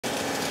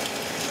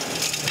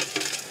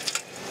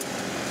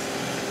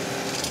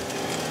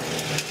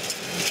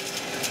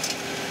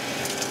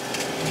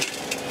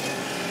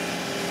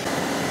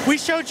We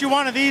showed you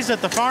one of these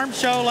at the farm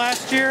show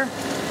last year.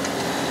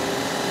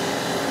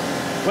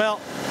 Well,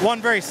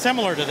 one very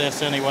similar to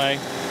this anyway.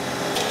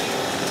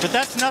 But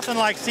that's nothing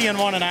like seeing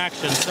one in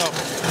action. So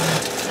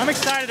I'm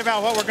excited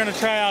about what we're going to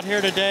try out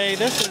here today.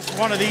 This is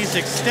one of these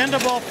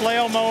extendable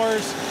flail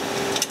mowers.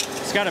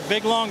 It's got a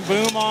big long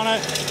boom on it.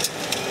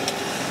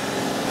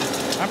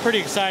 I'm pretty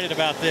excited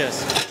about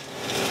this.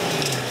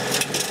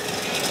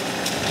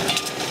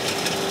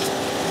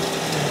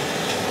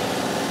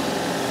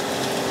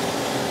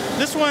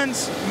 This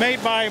one's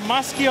made by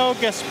Maschio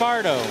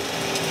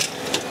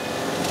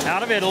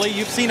out of Italy.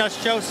 You've seen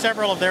us show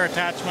several of their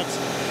attachments.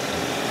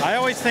 I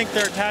always think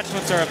their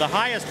attachments are of the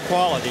highest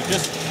quality.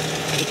 Just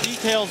the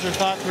details are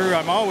thought through.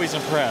 I'm always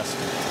impressed.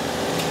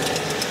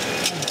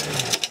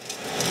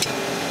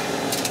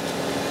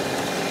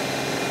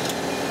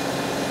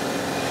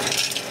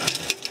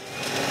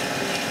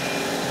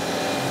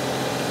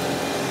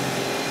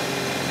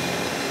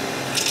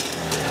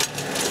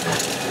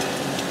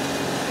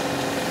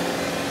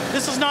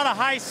 This is not a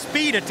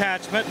high-speed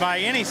attachment by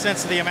any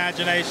sense of the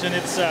imagination.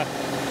 It's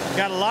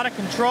got a lot of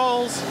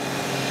controls.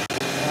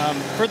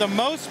 For the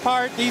most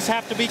part, these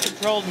have to be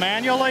controlled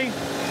manually.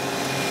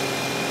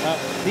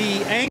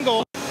 The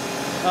angle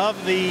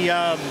of the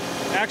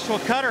actual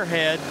cutter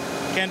head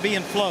can be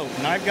in float,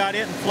 and I've got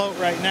it in float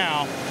right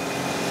now.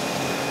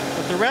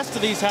 But the rest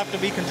of these have to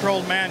be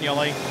controlled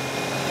manually.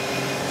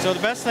 So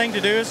the best thing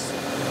to do is,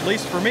 at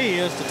least for me,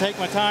 is to take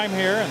my time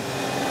here, and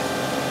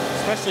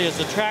especially as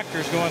the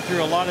tractor's going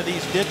through a lot of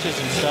these ditches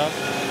and stuff.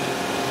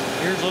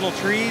 Here's little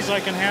trees I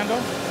can handle.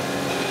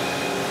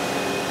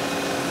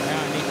 Now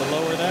I need to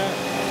lower that.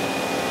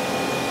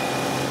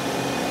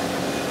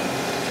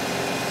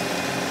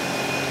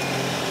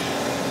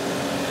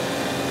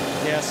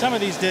 Yeah, some of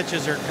these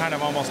ditches are kind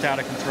of almost out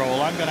of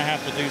control. I'm going to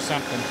have to do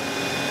something to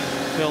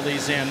fill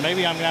these in.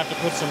 Maybe I'm going to have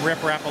to put some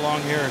riprap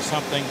along here or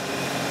something.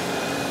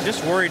 I'm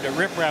just worried that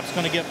riprap's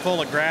going to get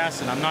full of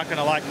grass and I'm not going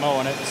to like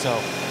mowing it,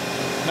 so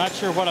not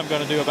sure what I'm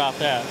going to do about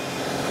that.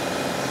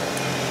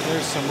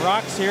 There's some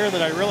rocks here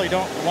that I really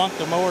don't want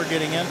the mower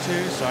getting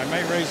into, so I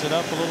may raise it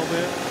up a little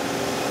bit.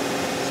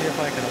 See if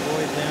I can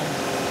avoid them.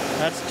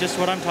 That's just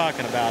what I'm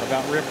talking about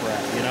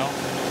riprap, you know.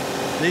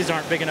 These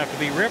aren't big enough to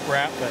be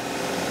riprap, but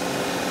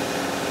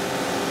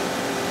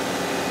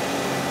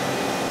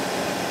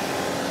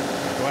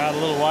go out a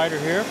little wider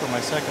here for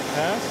my second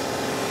pass.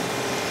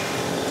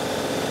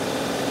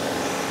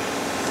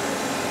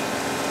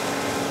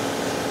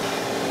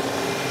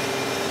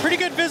 Pretty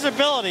good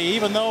visibility,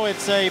 even though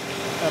it's a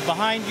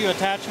behind you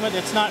attachment.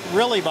 It's not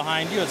really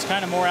behind you, it's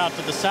kind of more out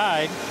to the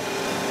side.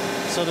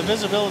 So the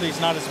visibility is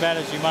not as bad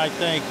as you might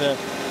think. The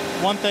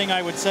one thing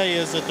I would say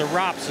is that the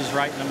ROPS is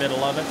right in the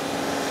middle of it.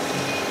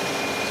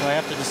 So I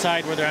have to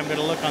decide whether I'm going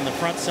to look on the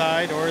front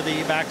side or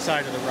the back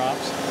side of the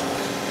ROPS.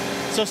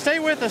 So stay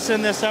with us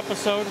in this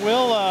episode.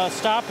 We'll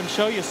stop and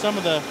show you some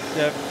of the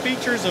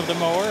features of the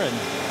mower and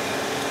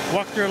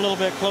walk through a little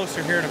bit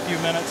closer here in a few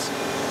minutes.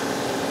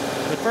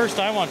 But first,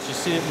 I want you to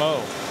see it mow.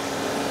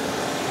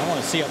 I want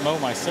to see it mow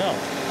myself.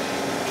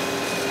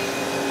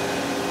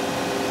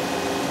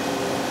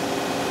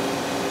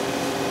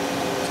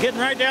 It's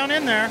getting right down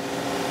in there.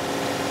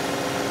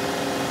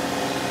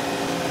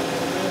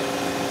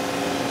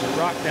 There's a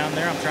rock down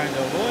there I'm trying to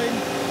avoid.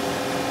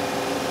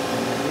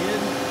 And I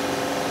did.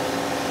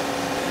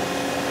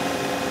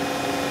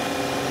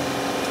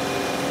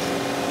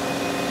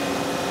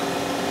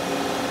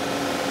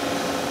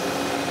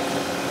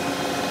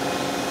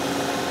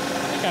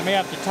 I may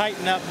have to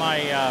tighten up my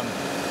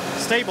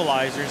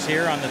stabilizers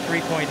here on the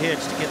 3-point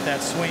hitch to get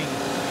that swing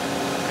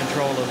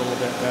controlled a little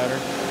bit better.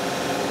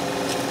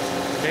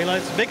 Okay,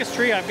 that's the biggest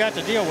tree I've got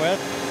to deal with.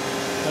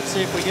 Let's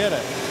see if we get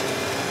it.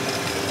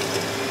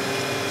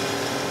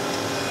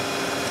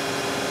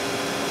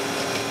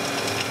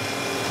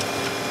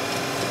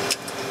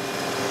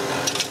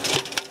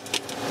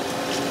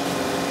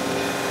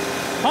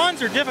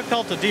 Ponds are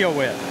difficult to deal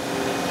with.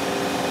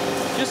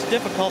 Just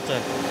difficult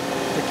to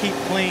keep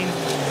clean.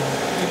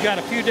 We've got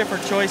a few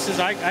different choices.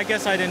 I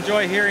guess I'd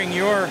enjoy hearing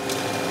your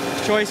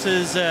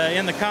choices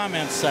in the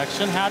comments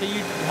section. How do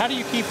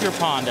you keep your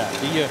pond up?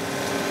 Do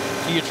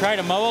you try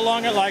to mow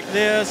along it like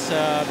this?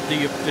 Do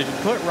you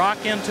put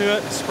rock into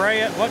it and spray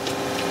it?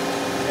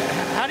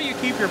 How do you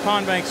keep your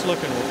pond banks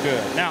looking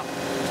good? Now,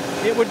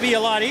 it would be a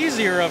lot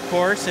easier, of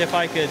course, if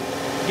I could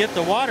get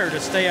the water to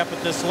stay up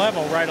at this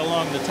level right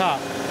along the top.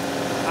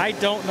 I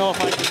don't know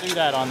if I can do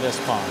that on this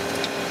pond.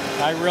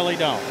 I really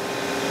don't.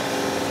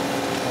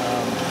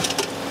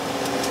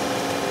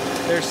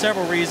 There's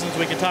several reasons.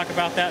 We can talk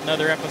about that in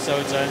other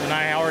episodes, and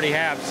I already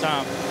have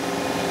some.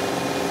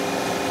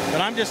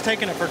 But I'm just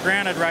taking it for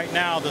granted right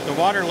now that the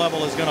water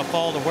level is going to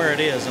fall to where it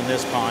is in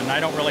this pond, and I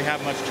don't really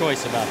have much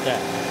choice about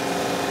that.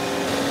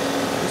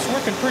 It's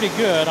working pretty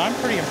good. I'm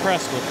pretty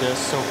impressed with this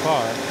so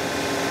far.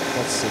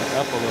 Let's see,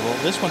 up a little.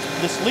 This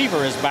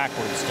lever is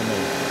backwards to me.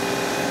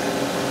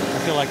 I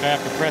feel like I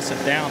have to press it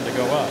down to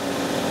go up.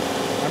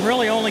 I'm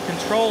really only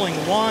controlling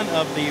one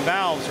of the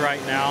valves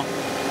right now.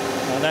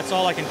 That's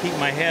all I can keep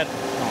my head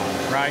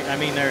on, right? I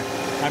mean,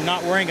 I'm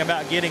not worrying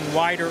about getting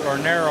wider or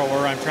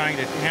narrower. I'm trying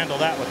to handle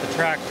that with the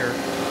tractor.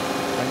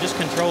 I'm just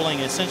controlling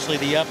essentially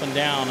the up and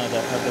down of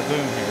the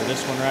boom here.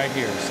 This one right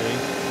here, see?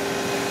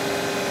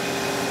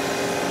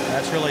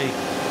 That's really,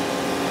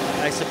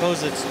 I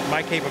suppose it's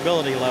my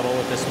capability level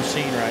with this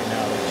machine right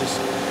now. There's just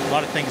a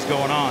lot of things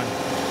going on.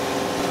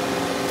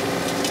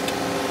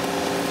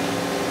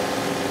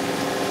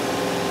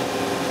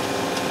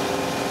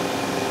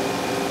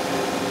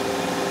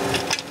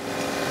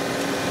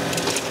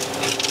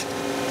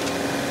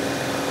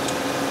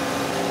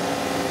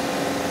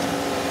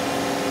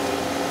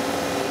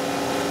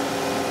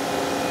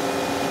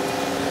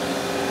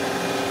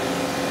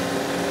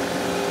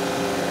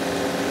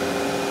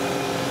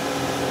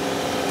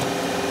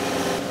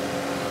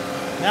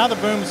 Now the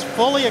boom's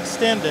fully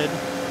extended.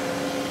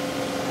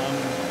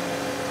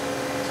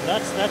 So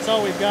that's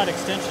all we've got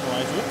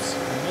extension-wise. Whoops,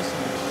 I'm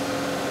missing it.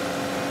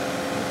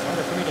 It's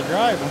harder for me to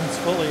drive when it's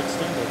fully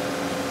extended.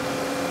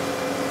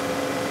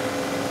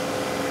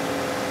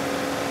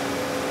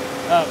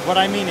 What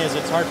I mean is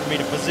it's hard for me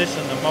to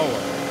position the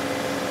mower.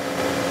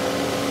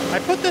 I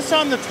put this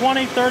on the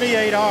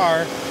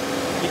 2038R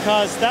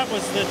because that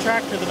was the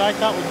tractor that I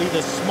thought would be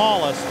the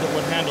smallest that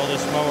would handle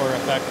this mower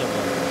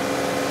effectively.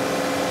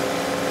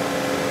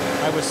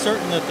 I was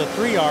certain that the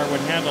 3R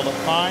would handle it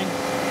fine,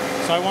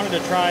 so I wanted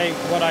to try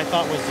what I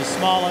thought was the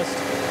smallest,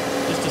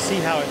 just to see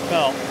how it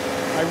felt.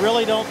 I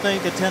really don't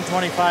think a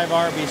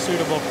 1025R be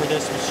suitable for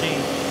this machine,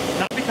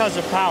 not because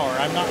of power.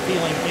 I'm not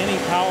feeling any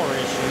power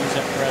issues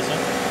at present,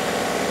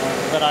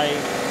 but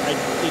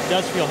it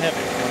does feel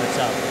heavy when it's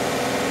out.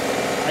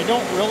 I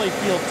don't really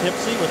feel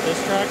tipsy with this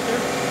tractor,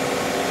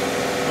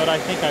 but I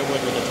think I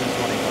would with a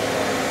 1025R.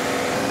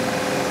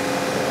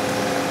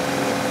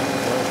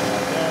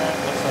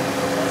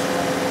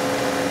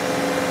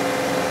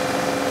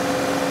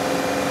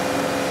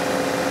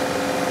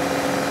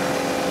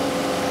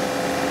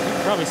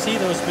 Probably see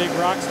those big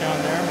rocks down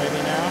there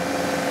maybe now.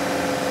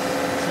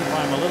 See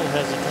why I'm a little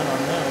hesitant on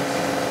those.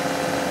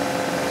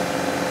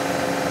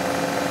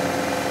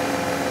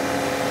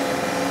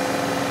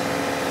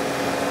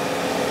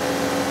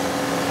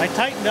 I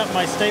tightened up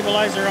my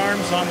stabilizer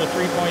arms on the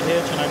 3-point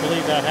hitch, and I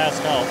believe that has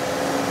helped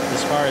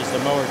as far as the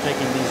mower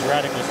taking these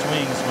radical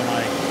swings when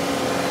I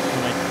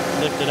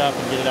lift it up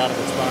and get it out of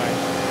its bind.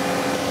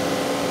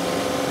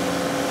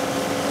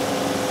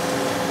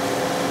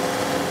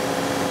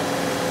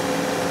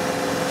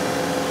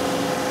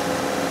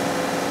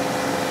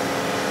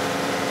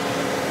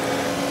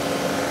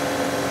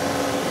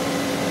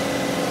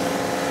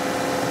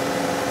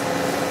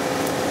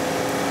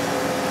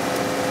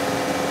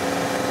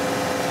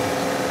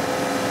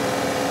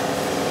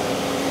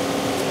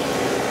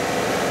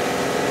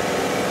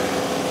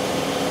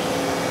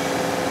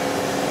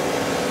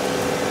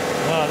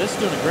 This is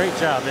doing a great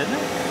job, isn't it?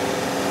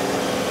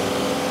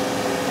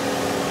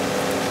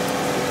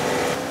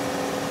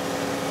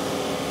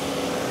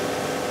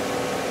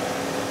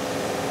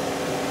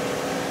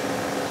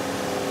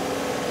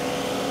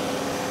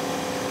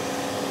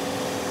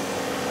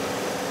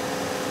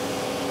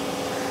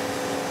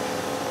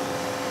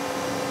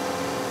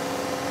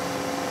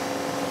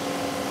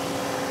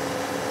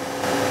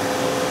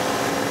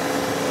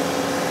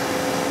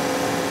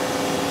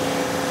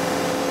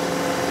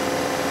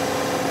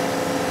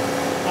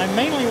 I'm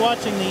mainly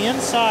watching the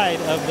inside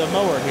of the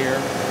mower here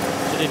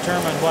to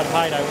determine what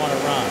height I want to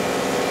run.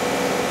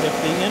 If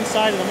the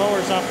inside of the mower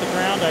is off the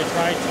ground, I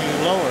try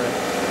to lower it.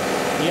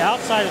 The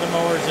outside of the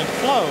mower is in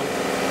float,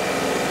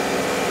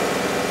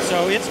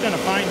 so it's going to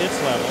find its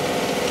level.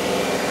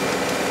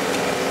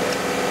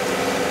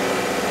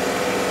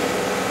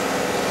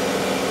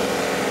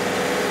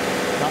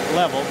 Not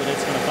level, but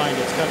it's going to find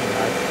its cutting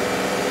height.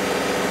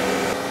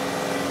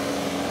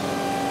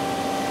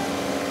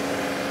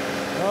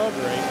 Oh,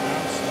 great. Now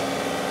I'm stuck.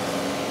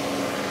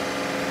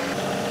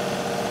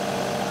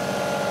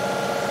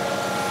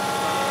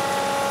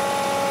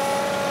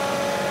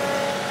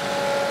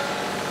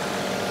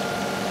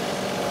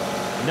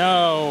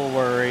 No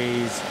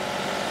worries.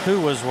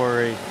 Who was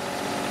worried?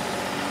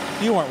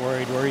 You weren't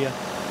worried, were you?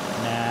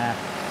 Nah.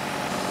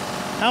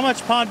 How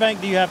much pond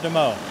bank do you have to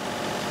mow?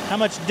 How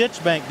much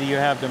ditch bank do you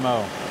have to mow?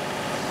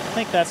 I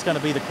think that's going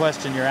to be the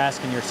question you're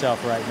asking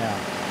yourself right now.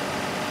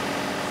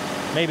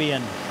 Maybe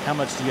in how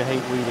much do you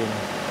hate weeding?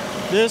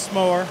 This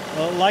mower,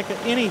 like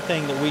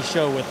anything that we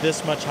show with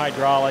this much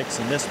hydraulics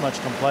and this much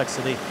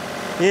complexity,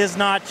 is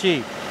not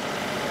cheap.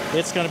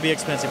 It's going to be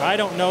expensive. I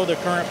don't know the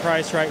current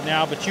price right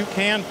now, but you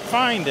can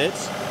find it.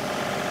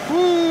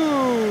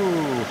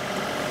 Woo!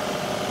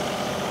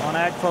 On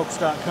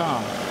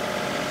agfolks.com.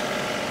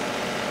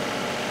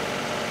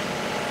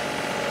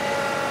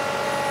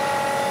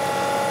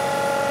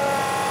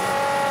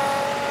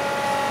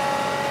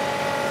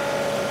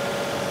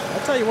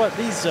 I'll tell you what,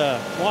 these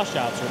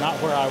washouts are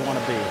not where I want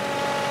to be.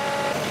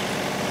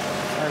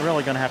 I'm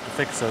really going to have to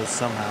fix those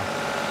somehow.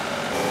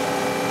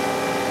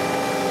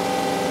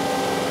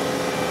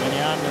 And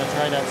yeah, I'm going to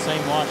try that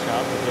same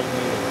washout that gave me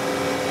the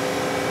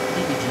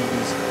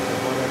heebie-jeebies or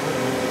whatever.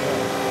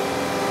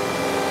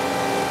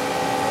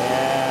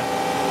 Yeah.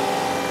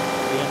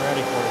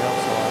 ready for it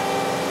helps a lot.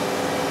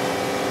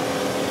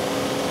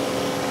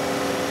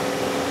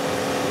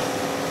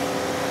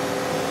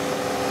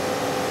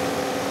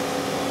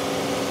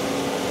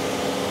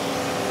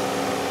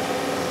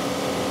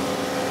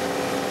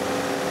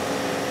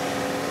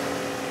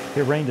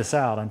 It rained us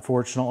out,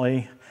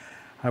 unfortunately.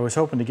 I was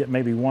hoping to get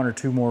maybe 1 or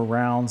 2 more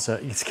rounds.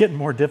 It's getting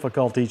more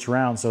difficult each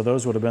round, so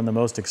those would have been the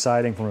most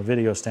exciting from a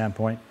video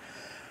standpoint.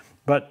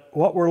 But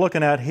what we're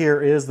looking at here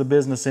is the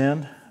business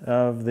end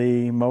of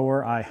the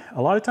mower.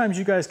 A lot of times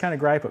you guys kind of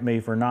gripe at me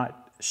for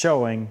not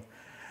showing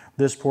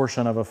this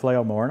portion of a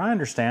flail mower, and I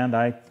understand,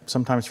 I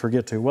sometimes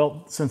forget to.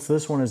 Well, since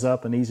this one is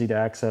up and easy to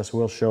access,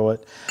 we'll show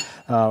it.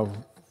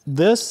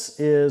 This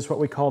is what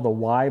we call the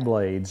Y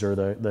blades, or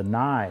the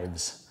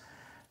knives.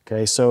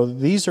 Okay, so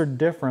these are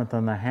different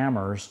than the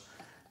hammers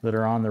that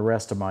are on the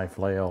rest of my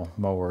flail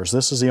mowers.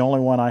 This is the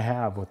only one I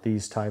have with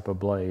these type of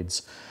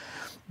blades.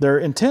 They're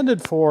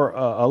intended for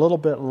a little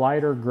bit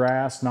lighter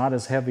grass, not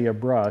as heavy a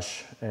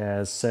brush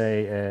as,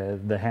 say,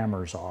 the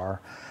hammers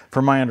are,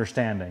 from my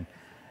understanding.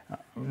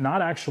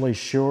 Not actually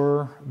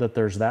sure that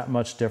there's that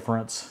much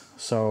difference,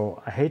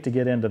 so I hate to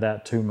get into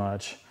that too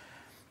much.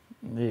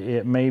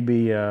 It may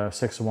be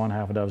 6 of one,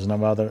 half a dozen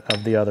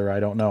of the other,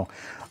 I don't know.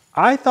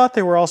 I thought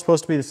they were all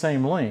supposed to be the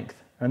same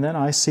length, and then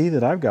I see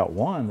that I've got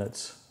one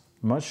that's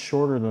much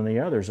shorter than the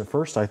others. At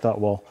first I thought,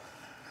 well,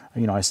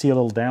 you know, I see a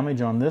little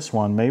damage on this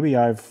one. Maybe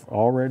I've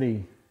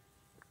already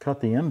cut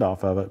the end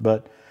off of it,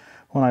 but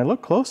when I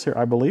look closer,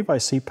 I believe I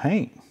see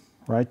paint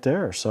right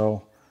there.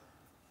 So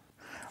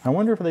I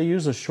wonder if they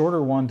use a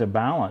shorter one to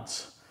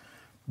balance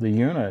the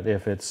unit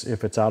if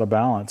it's out of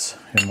balance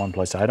in one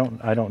place. I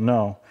don't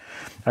know.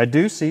 I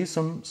do see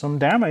some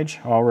damage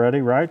already,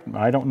 right?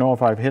 I don't know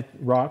if I've hit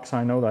rocks.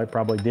 I know that I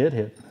probably did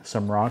hit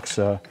some rocks.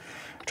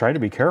 Try to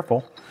be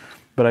careful.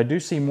 But I do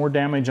see more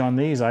damage on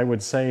these, I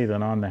would say,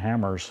 than on the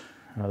hammers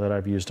that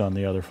I've used on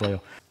the other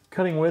flail.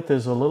 Cutting width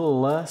is a little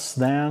less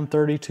than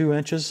 32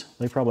 inches.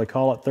 They probably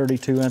call it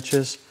 32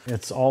 inches.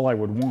 It's all I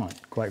would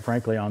want, quite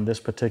frankly, on this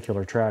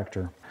particular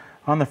tractor.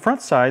 On the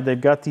front side, they've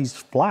got these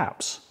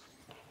flaps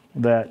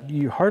that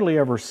you hardly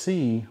ever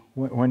see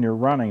when you're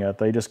running it.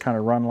 They just kind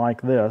of run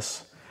like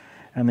this.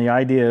 And the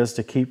idea is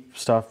to keep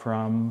stuff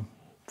from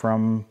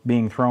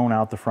being thrown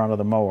out the front of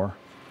the mower.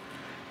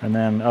 And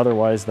then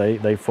otherwise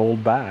they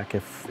fold back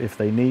if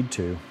they need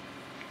to.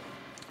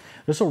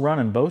 This will run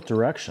in both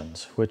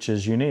directions, which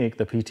is unique.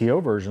 The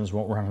PTO versions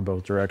won't run in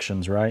both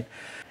directions, right?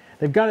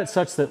 They've got it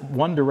such that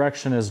one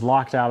direction is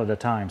locked out at a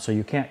time, so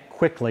you can't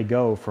quickly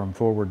go from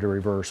forward to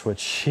reverse,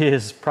 which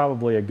is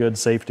probably a good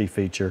safety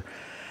feature.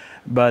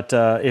 But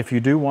if you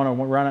do want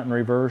to run it in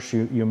reverse,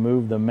 you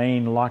move the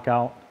main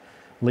lockout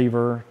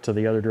lever to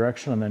the other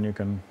direction, and then you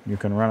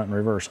can run it in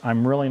reverse.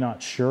 I'm really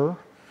not sure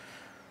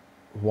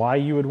why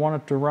you would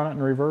want it to run it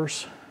in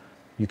reverse.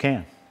 You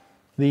can.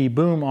 The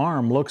boom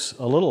arm looks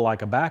a little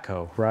like a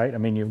backhoe, right? I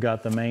mean, you've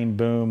got the main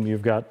boom,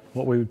 you've got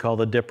what we would call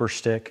the dipper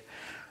stick,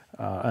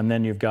 and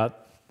then you've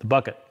got the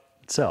bucket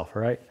itself,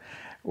 right?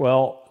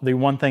 Well, the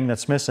one thing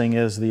that's missing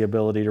is the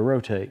ability to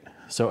rotate.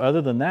 So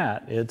other than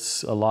that,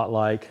 it's a lot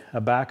like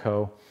a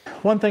backhoe.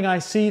 One thing I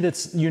see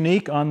that's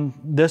unique on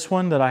this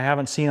one that I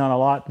haven't seen on a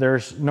lot,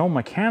 there's no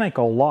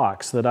mechanical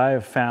locks that I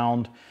have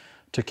found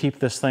to keep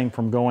this thing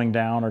from going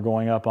down or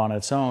going up on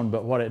its own,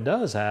 but what it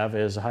does have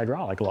is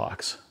hydraulic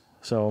locks.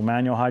 So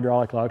manual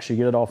hydraulic locks, you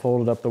get it all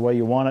folded up the way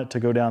you want it to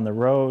go down the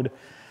road,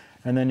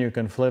 and then you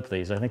can flip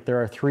these. I think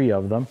there are 3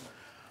 of them,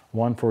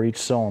 one for each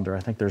cylinder. I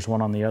think there's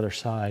one on the other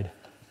side.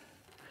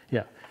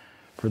 Yeah,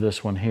 for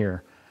this one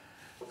here.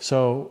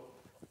 So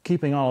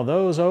keeping all of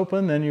those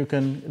open, then you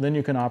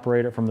can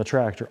operate it from the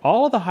tractor.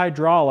 All of the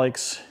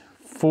hydraulics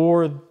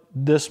for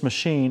this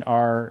machine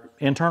are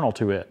internal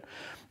to it.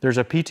 There's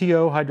a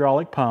PTO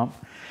hydraulic pump,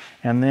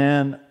 and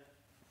then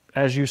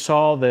as you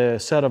saw, the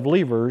set of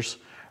levers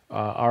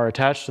are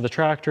attached to the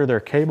tractor. They're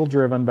cable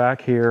driven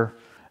back here,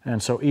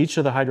 and so each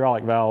of the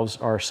hydraulic valves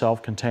are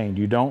self-contained.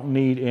 You don't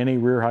need any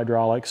rear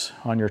hydraulics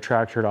on your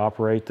tractor to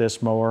operate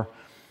this mower.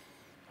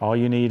 All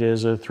you need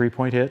is a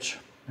 3-point hitch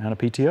and a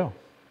PTO.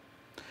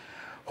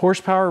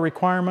 Horsepower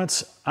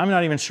requirements, I'm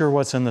not even sure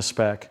what's in the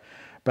spec,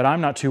 but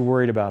I'm not too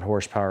worried about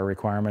horsepower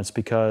requirements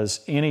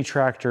because any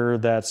tractor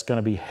that's going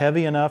to be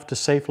heavy enough to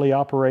safely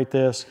operate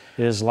this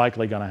is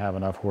likely going to have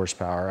enough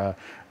horsepower.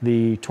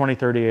 The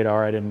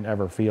 2038R, I didn't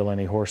ever feel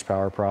any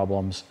horsepower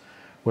problems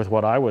with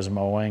what I was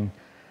mowing.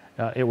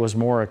 It was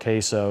more a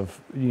case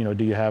of, you know,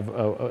 do you have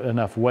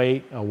enough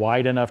weight, a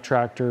wide enough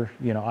tractor?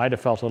 You know, I'd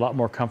have felt a lot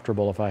more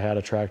comfortable if I had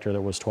a tractor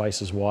that was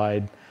twice as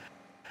wide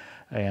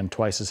and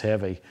twice as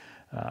heavy.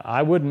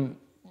 I wouldn't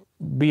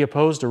be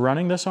opposed to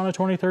running this on a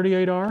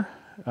 2038R,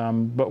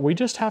 but we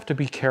just have to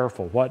be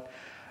careful. What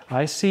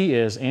I see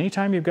is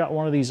anytime you've got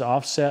one of these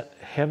offset,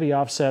 heavy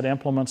offset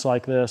implements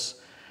like this,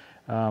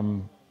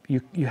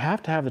 you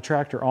have to have the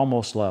tractor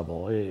almost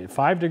level.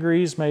 5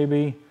 degrees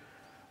maybe.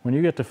 When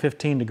you get to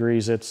 15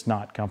 degrees, it's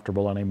not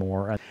comfortable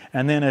anymore.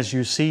 And then as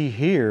you see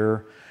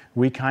here,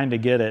 we kind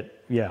of get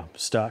it, yeah,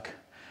 stuck.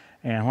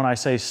 And when I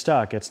say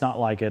stuck, it's not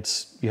like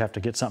you have to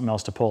get something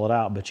else to pull it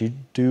out, but you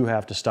do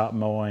have to stop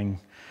mowing,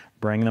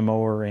 bring the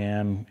mower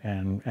in,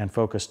 and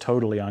focus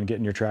totally on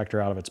getting your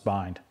tractor out of its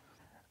bind.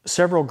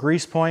 Several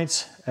grease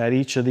points at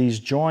each of these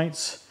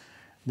joints.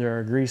 There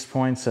are grease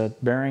points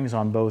at bearings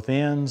on both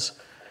ends.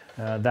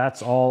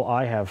 That's all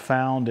I have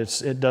found.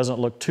 It doesn't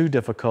look too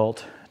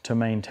difficult to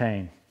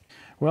maintain.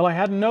 Well, I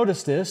hadn't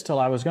noticed this till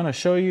I was going to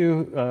show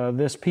you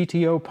this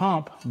PTO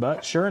pump,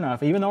 but sure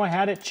enough, even though I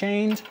had it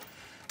chained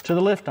to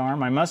the lift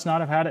arm, I must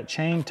not have had it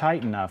chained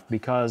tight enough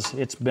because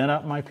it's bent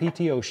up my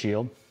PTO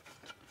shield.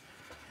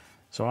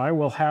 So I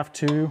will have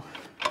to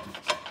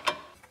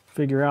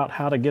figure out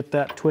how to get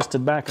that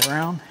twisted back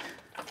around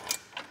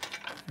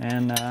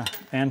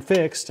and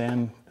fixed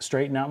and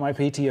straighten out my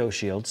PTO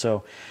shield.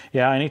 So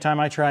yeah, anytime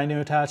I try a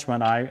new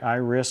attachment, I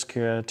risk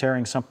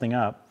tearing something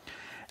up.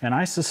 And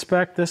I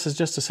suspect this is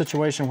just a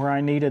situation where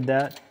I needed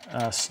that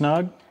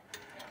snug.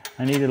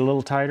 I needed a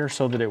little tighter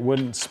so that it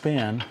wouldn't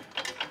spin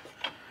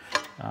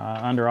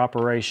under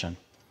operation.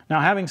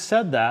 Now, having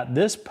said that,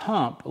 this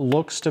pump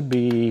looks to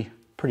be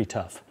pretty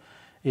tough.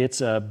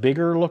 It's a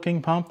bigger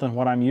looking pump than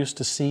what I'm used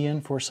to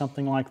seeing for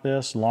something like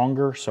this,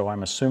 longer, so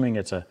I'm assuming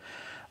it's a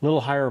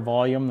little higher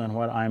volume than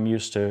what I'm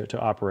used to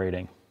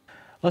operating.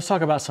 Let's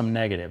talk about some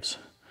negatives.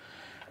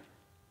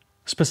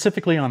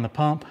 Specifically on the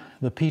pump,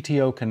 the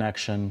PTO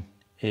connection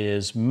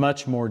is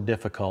much more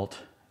difficult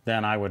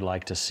than I would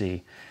like to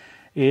see.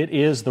 It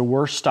is the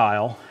worst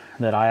style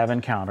that I have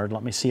encountered.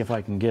 Let me see if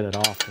I can get it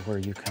off to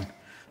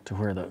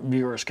where the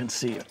viewers can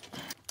see it.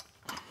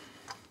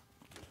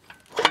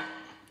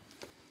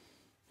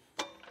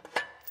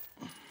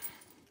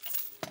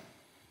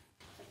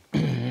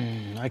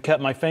 I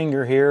cut my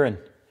finger here, and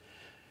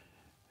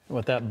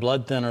with that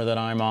blood thinner that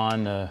I'm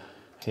on,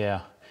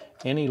 yeah,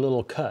 any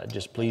little cut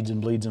just bleeds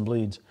and bleeds and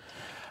bleeds.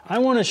 I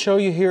want to show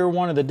you here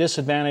one of the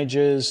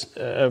disadvantages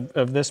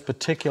of this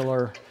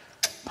particular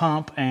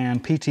pump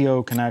and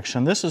PTO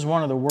connection. This is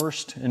one of the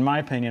worst, in my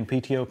opinion,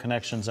 PTO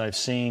connections I've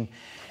seen.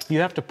 You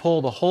have to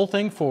pull the whole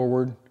thing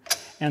forward,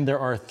 and there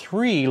are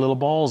 3 little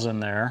balls in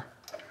there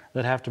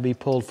that have to be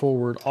pulled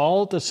forward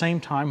all at the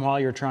same time while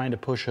you're trying to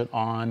push it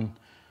on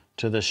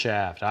to the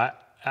shaft.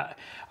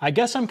 I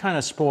guess I'm kind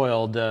of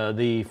spoiled.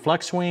 The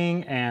flex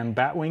wing and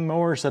bat wing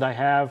mowers that I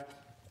have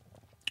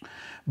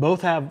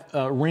both have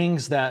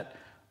rings that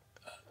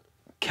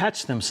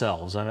catch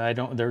themselves. I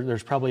don't.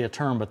 There's probably a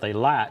term, but they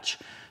latch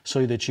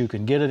so that you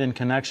can get it in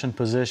connection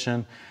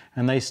position,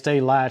 and they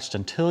stay latched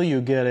until you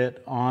get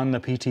it on the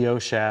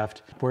PTO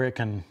shaft where it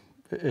can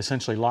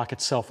essentially lock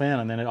itself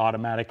in, and then it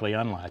automatically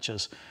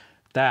unlatches.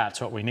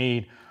 That's what we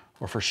need.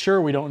 Or for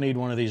sure, we don't need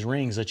one of these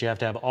rings that you have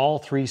to have all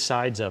 3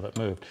 sides of it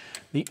moved.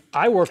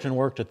 I worked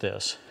at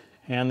this,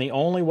 and the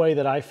only way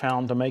that I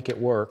found to make it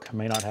work, I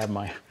may not have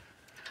my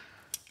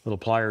little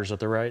pliers at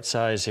the right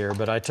size here,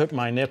 but I took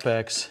my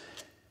Nipex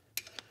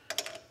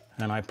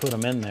and I put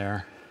them in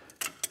there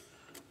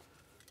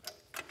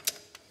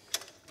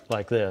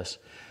like this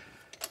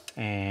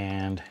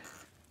and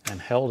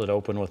held it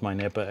open with my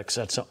Nipex.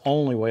 That's the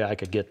only way I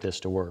could get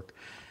this to work.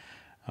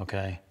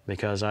 Okay,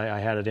 because I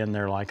had it in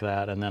there like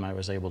that, and then I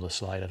was able to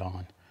slide it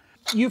on.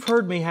 You've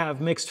heard me have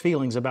mixed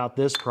feelings about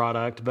this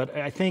product, but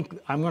I think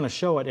I'm going to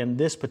show it in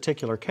this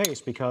particular case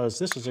because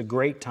this is a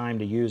great time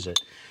to use it.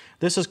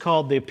 This is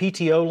called the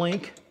PTO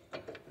Link,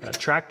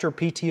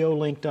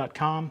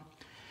 tractorptolink.com.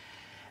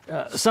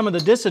 Some of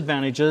the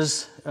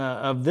disadvantages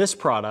of this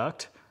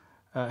product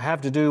have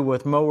to do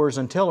with mowers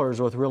and tillers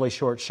with really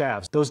short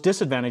shafts. Those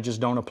disadvantages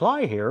don't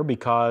apply here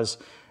because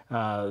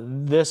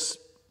this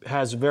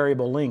has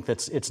variable length.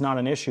 It's not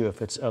an issue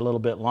if it's a little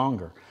bit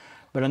longer.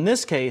 But in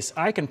this case,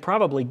 I can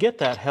probably get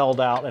that held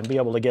out and be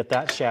able to get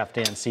that shaft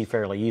in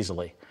fairly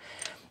easily.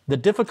 The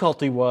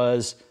difficulty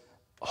was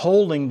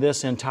holding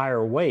this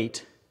entire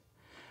weight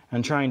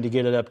and trying to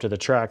get it up to the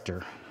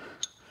tractor.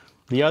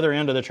 The other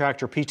end of the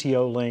tractor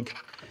PTO Link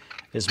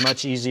is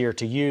much easier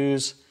to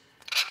use.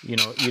 You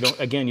know, you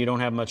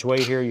don't have much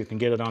weight here. You can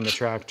get it on the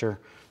tractor.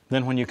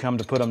 Then when you come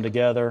to put them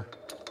together,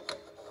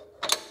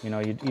 you know,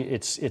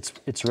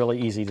 it's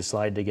really easy to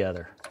slide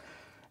together.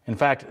 In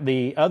fact,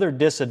 the other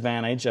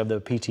disadvantage of the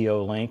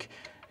PTO Link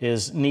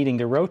is needing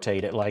to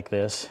rotate it like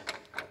this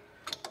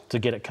to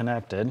get it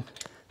connected.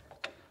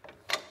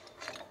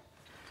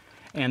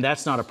 And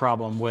that's not a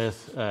problem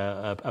with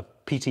a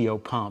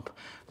PTO pump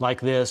like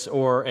this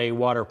or a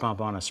water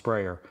pump on a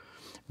sprayer.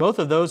 Both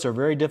of those are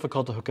very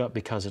difficult to hook up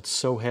because it's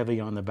so heavy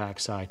on the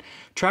backside.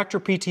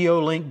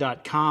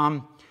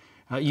 TractorPTOLink.com,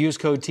 use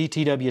code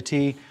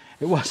TTWT.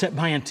 It wasn't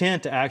my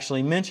intent to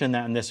actually mention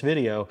that in this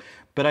video,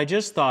 but I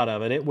just thought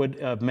of it. It would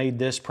have made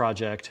this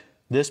project,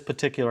 this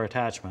particular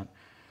attachment,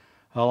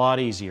 a lot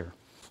easier.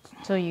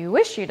 So you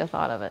wish you'd have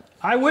thought of it.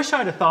 I wish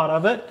I'd have thought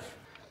of it.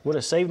 Would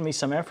have saved me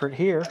some effort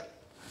here.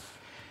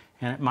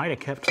 And it might have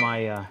kept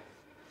my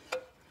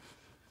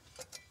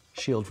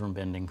shield from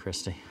bending,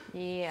 Christy.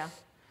 Yeah.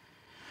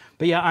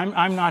 But yeah,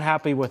 I'm not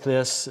happy with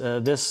this.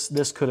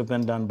 This could have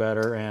been done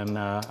better, and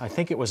I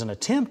think it was an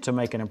attempt to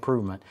make an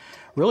improvement.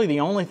 Really, the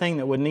only thing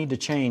that would need to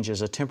change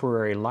is a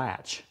temporary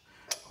latch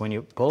When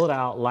you pull it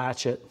out,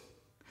 latch it,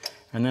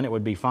 and then it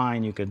would be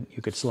fine. You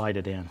could slide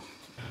it in.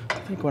 I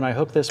think when I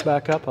hook this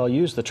back up, I'll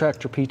use the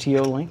tractor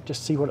PTO Link,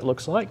 just see what it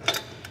looks like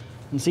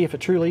and see if it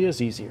truly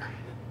is easier.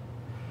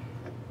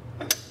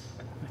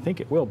 I think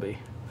it will be.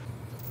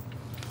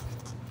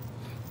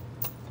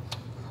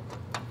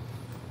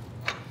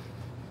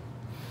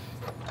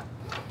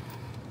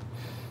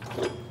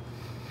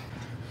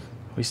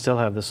 We still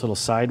have this little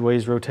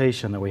sideways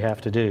rotation that we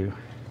have to do.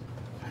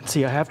 And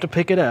see, I have to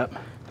pick it up,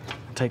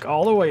 take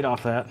all the weight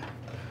off that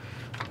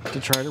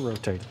to try to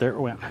rotate it. There it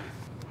went.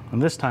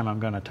 And this time I'm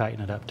going to tighten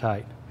it up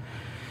tight.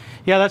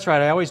 Yeah, that's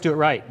right. I always do it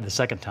right the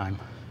second time.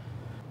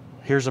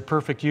 Here's a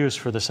perfect use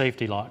for the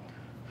safety lock.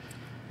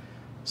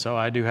 So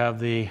I do have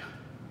the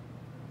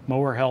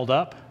mower held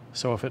up,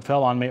 so if it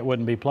fell on me, it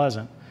wouldn't be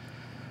pleasant.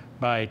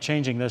 By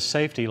changing this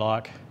safety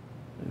lock,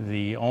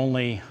 the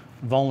only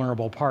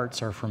vulnerable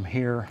parts are from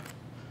here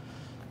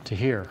to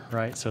here,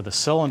 right? So the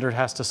cylinder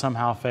has to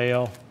somehow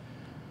fail,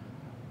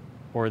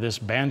 or this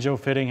banjo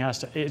fitting has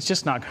to, it's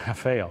just not going to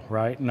fail,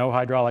 right? No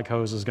hydraulic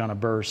hose is going to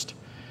burst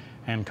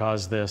and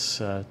cause this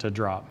to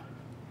drop.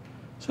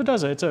 So it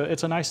does it.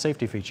 It's a nice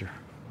safety feature.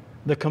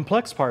 The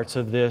complex parts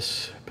of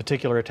this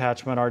particular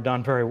attachment are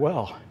done very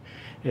well.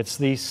 It's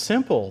these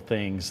simple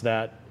things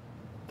that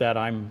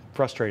I'm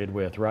frustrated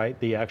with, right?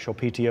 The actual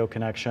PTO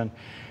connection.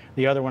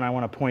 The other one I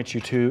want to point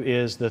you to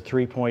is the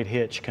 3-point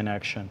hitch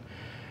connection.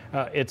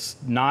 It's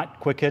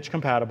not quick hitch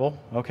compatible.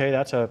 Okay,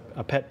 that's a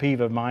pet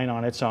peeve of mine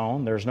on its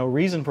own. There's no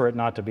reason for it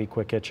not to be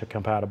quick hitch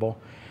compatible.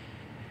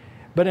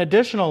 But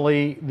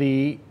additionally,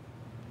 the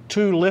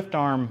 2 lift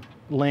arm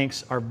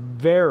links are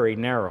very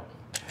narrow.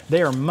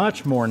 They are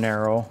much more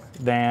narrow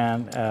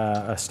than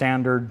a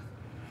standard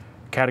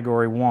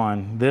category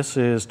 1. This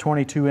is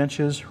 22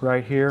 inches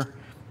right here.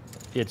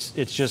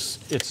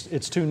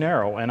 It's too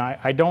narrow, and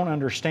I don't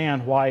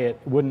understand why it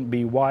wouldn't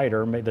be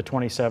wider, maybe the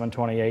 27,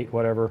 28,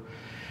 whatever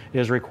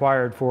is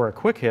required for a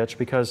quick hitch,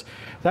 because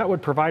that would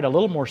provide a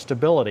little more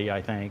stability,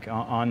 I think,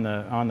 on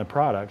the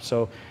product.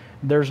 So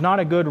there's not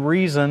a good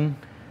reason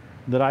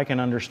that I can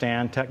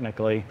understand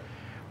technically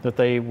that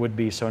they would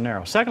be so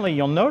narrow. Secondly,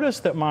 you'll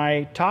notice that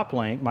my top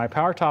link, my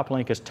power top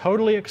link, is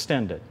totally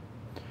extended,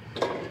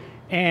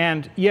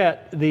 and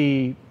yet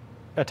the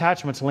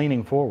attachment's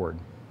leaning forward.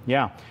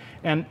 Yeah.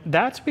 And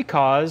that's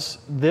because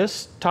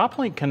this top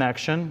link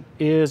connection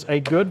is a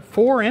good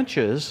 4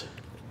 inches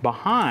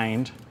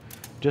behind,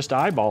 just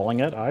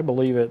eyeballing it. I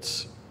believe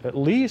it's at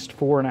least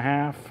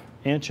 4.5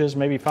 inches,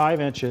 maybe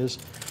 5 inches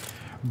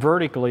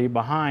vertically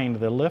behind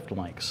the lift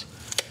links.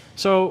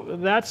 So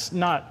that's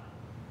not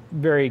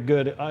very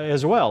good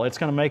as well. It's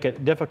going to make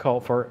it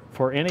difficult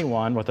for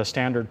anyone with a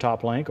standard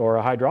top link or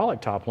a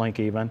hydraulic top link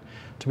even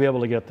to be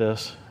able to get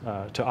this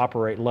to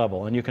operate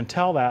level. And you can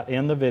tell that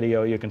in the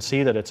video. You can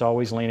see that it's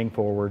always leaning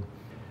forward.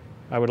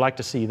 I would like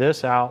to see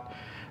this out.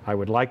 I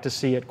would like to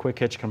see it quick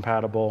hitch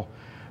compatible.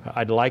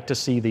 I'd like to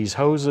see these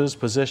hoses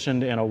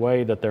positioned in a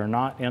way that they're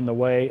not in the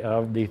way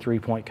of the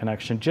 3-point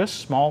connection.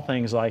 Just small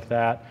things like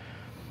that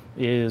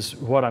is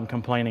what I'm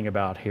complaining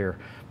about here.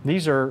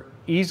 These are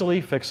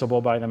easily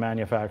fixable by the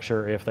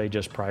manufacturer if they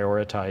just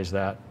prioritize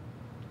that.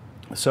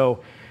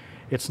 So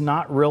it's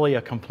not really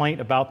a complaint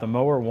about the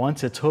mower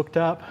once it's hooked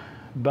up,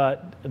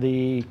 but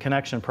the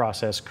connection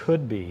process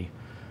could be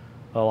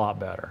a lot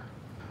better.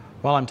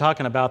 While I'm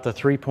talking about the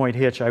 3-point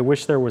hitch, I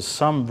wish there was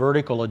some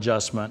vertical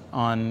adjustment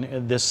on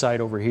this side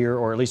over here,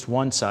 or at least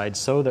one side,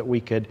 so that we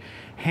could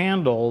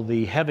handle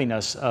the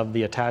heaviness of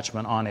the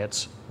attachment on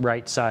its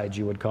right side,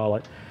 you would call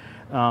it.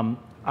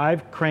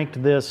 I've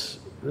cranked this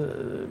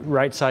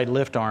right side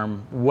lift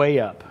arm way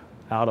up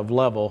out of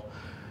level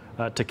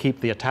to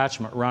keep the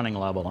attachment running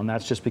level, and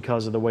that's just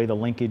because of the way the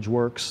linkage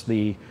works.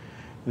 The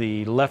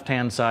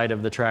left-hand side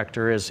of the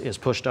tractor is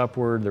pushed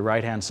upward, the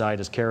right-hand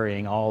side is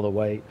carrying all the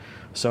weight.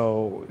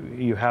 So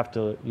you have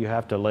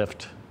to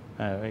lift,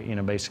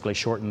 basically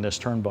shorten this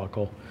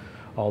turnbuckle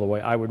all the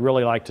way. I would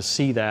really like to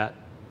see that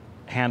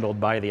handled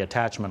by the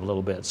attachment a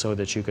little bit so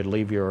that you could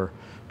leave your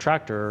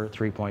tractor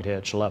 3-point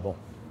hitch level.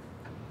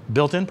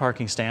 Built-in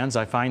parking stands,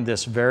 I find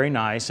this very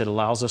nice. It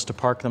allows us to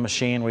park the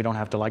machine. We don't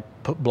have to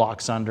put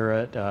blocks under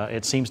it.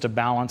 It seems to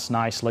balance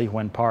nicely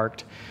when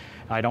parked.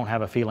 I don't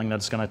have a feeling that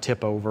it's going to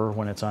tip over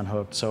when it's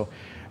unhooked. So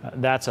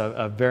that's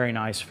a very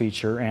nice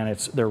feature, and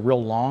they're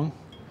real long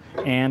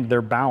and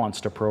they're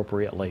balanced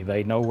appropriately.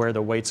 They know where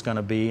the weight's going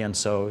to be, and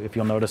so if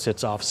you'll notice,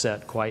 it's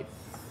offset quite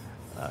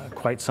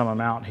some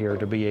amount here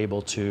to be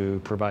able to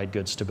provide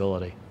good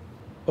stability.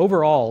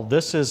 Overall,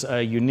 this is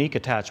a unique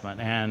attachment,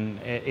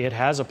 and it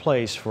has a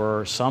place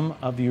for some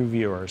of you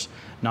viewers.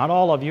 Not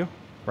all of you,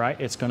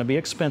 right? It's going to be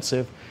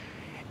expensive.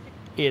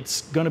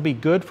 It's going to be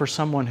good for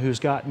someone who's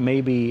got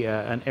maybe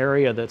an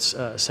area that's,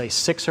 say,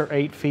 6 or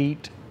 8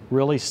 feet,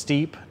 really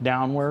steep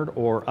downward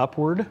or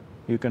upward.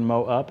 You can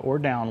mow up or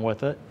down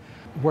with it,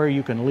 where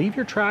you can leave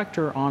your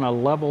tractor on a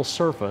level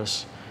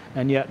surface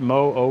and yet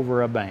mow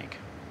over a bank.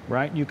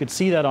 Right? You could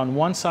see that on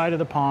one side of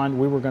the pond,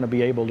 we were going to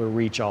be able to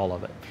reach all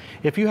of it.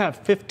 If you have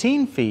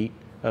 15 feet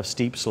of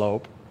steep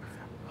slope,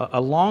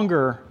 a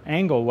longer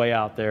angle way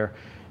out there,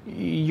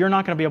 you're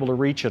not going to be able to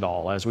reach it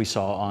all, as we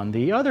saw on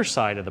the other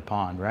side of the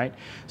pond, right?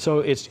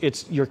 So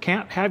you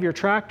can't have your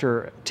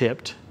tractor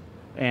tipped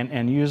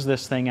and use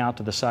this thing out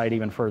to the side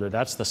even further.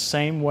 That's the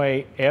same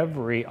way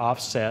every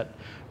offset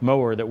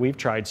mower that we've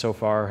tried so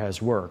far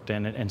has worked.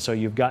 And so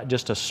you've got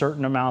just a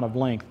certain amount of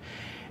length.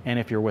 And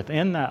if you're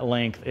within that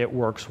length, it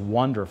works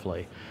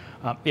wonderfully.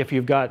 If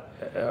you've got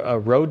a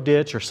road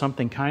ditch or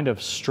something kind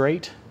of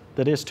straight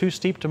that is too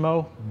steep to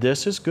mow,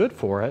 this is good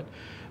for it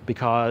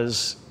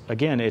because,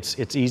 again,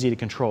 it's easy to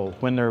control.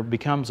 When there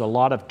becomes a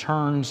lot of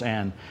turns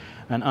and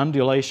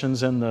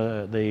undulations in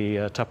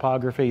the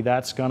topography,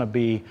 that's going to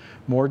be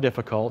more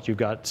difficult. You've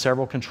got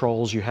several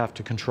controls you have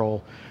to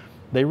control.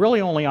 They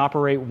really only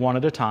operate one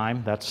at a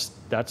time.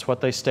 That's what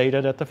they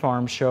stated at the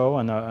farm show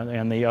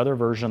and the other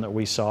version that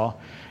we saw.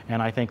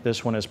 And I think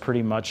this one is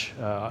pretty much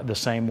the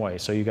same way.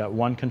 So you got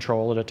one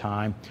control at a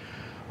time.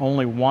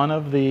 Only one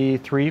of the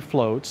 3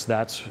 floats,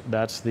 that's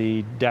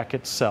the deck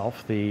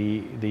itself,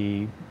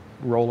 the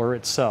roller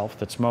itself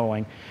that's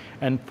mowing.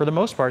 And for the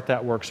most part,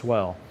 that works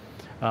well.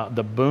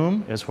 The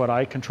boom is what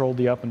I controlled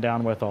the up and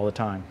down with all the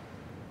time.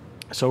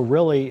 So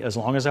really, as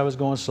long as I was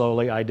going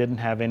slowly, I didn't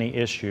have any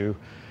issue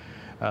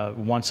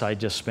once I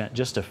just spent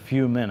just a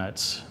few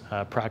minutes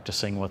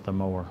practicing with the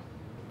mower.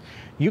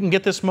 You can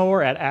get this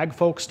mower at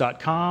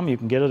agfolks.com. You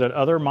can get it at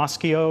other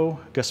Maschio,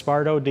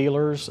 Gaspardo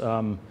dealers.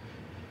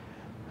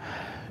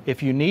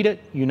 If you need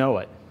it, you know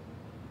it.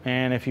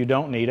 And if you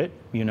don't need it,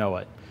 you know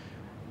it.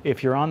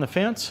 If you're on the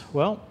fence,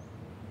 well,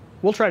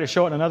 we'll try to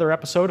show it in another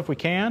episode if we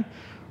can,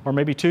 or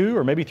maybe 2,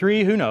 or maybe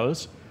 3, who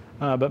knows.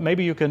 But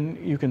maybe you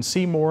can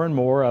see more and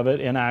more of it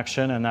in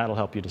action, and that'll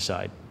help you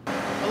decide.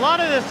 A lot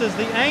of this is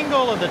the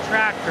angle of the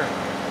tractor.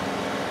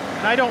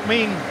 And I don't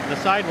mean the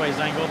sideways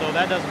angle, though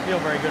that doesn't feel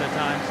very good at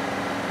times.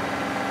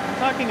 I'm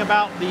talking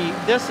about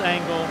this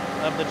angle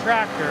of the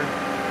tractor,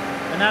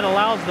 and that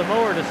allows the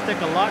mower to stick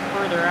a lot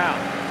further out.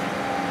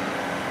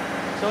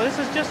 So this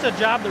is just a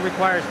job that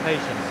requires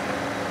patience.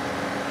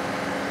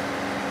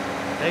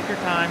 Take your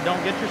time, don't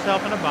get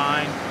yourself in a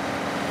bind.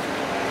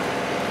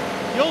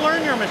 You'll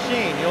learn your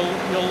machine.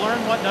 You'll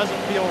learn what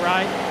doesn't feel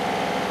right.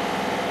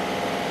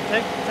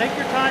 Take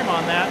your time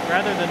on that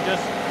rather than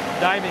just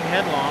diving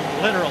headlong,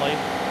 literally,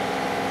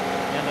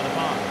 into the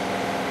pond.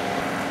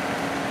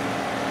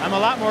 I'm a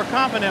lot more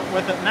confident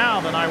with it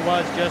now than I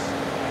was just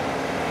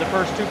the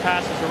first 2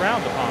 passes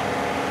around the pond.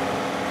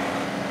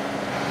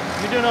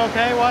 You doing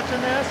okay watching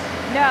this?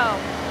 No.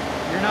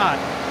 You're not?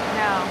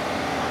 No.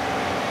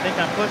 I think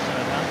I'm pushing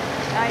it,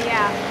 huh?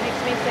 Yeah, makes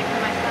me sick to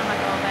my stomach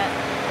a little bit.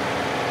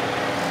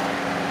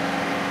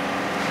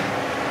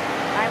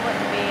 I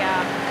wouldn't be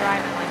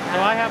driving like that.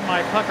 So I have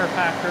my pucker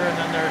factor, and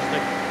then there's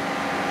the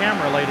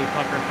camera lady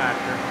pucker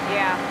factor.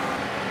 Yeah.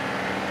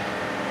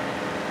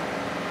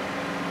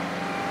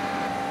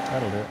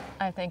 That'll do it.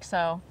 I think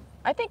so.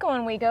 I think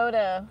when we go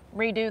to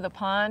redo the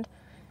pond,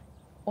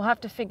 we'll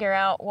have to figure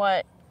out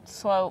what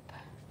slope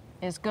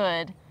is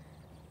good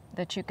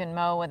that you can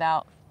mow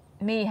without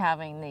me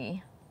having the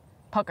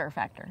pucker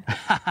factor.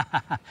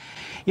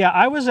 Yeah,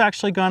 I was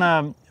actually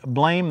gonna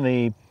blame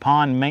the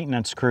pond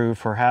maintenance crew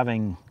for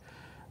having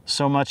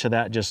so much of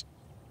that just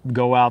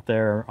go out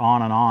there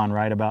on and on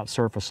right about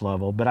surface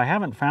level, but I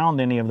haven't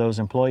found any of those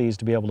employees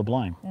to be able to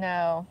blame.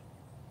 No.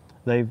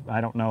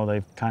 I don't know,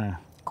 they've kind of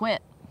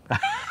quit.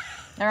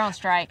 They're on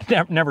strike.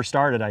 Never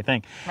started, I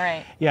think.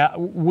 Right. Yeah,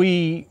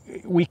 we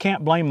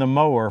can't blame the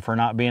mower for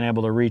not being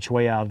able to reach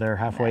way out there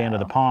halfway into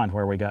the pond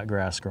where we got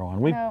grass growing.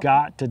 We've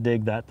got to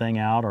dig that thing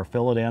out or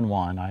fill it in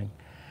one.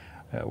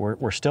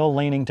 We're still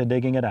leaning to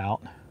digging it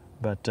out,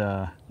 but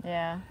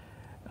yeah.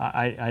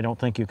 I don't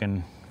think you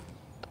can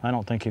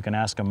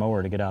ask a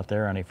mower to get out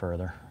there any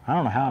further. I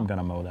don't know how I'm going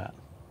to mow that.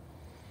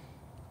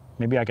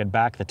 Maybe I could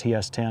back the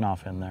TS10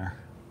 off in there.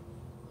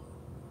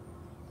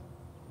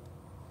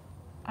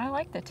 I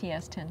like the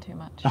TS10 too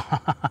much.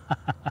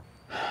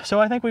 So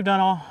I think we've done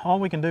all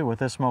we can do with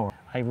this mower.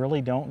 I really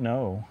don't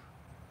know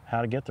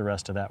how to get the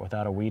rest of that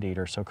without a weed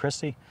eater. So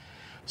Christy,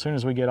 as soon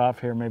as we get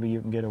off here, maybe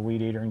you can get a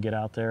weed eater and get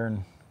out there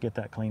and get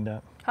that cleaned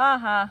up.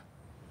 I'd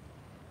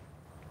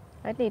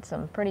need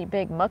some pretty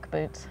big muck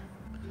boots.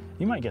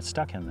 You might get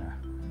stuck in there.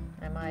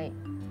 I might,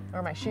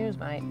 or my shoes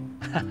might.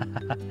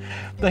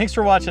 Thanks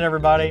for watching,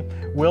 everybody.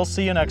 We'll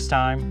see you next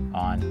time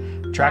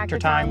on Tractor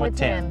Time with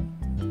Tim.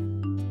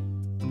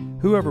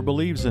 Whoever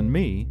believes in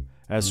me,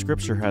 as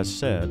Scripture has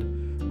said,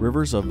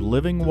 rivers of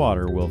living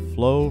water will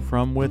flow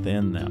from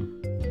within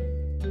them.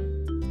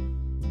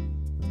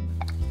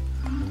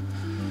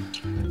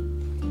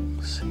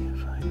 Let's see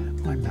if I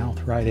get my mouth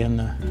right in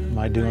the, am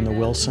I doing the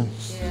Wilson?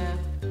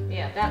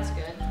 Yeah, that's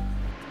good.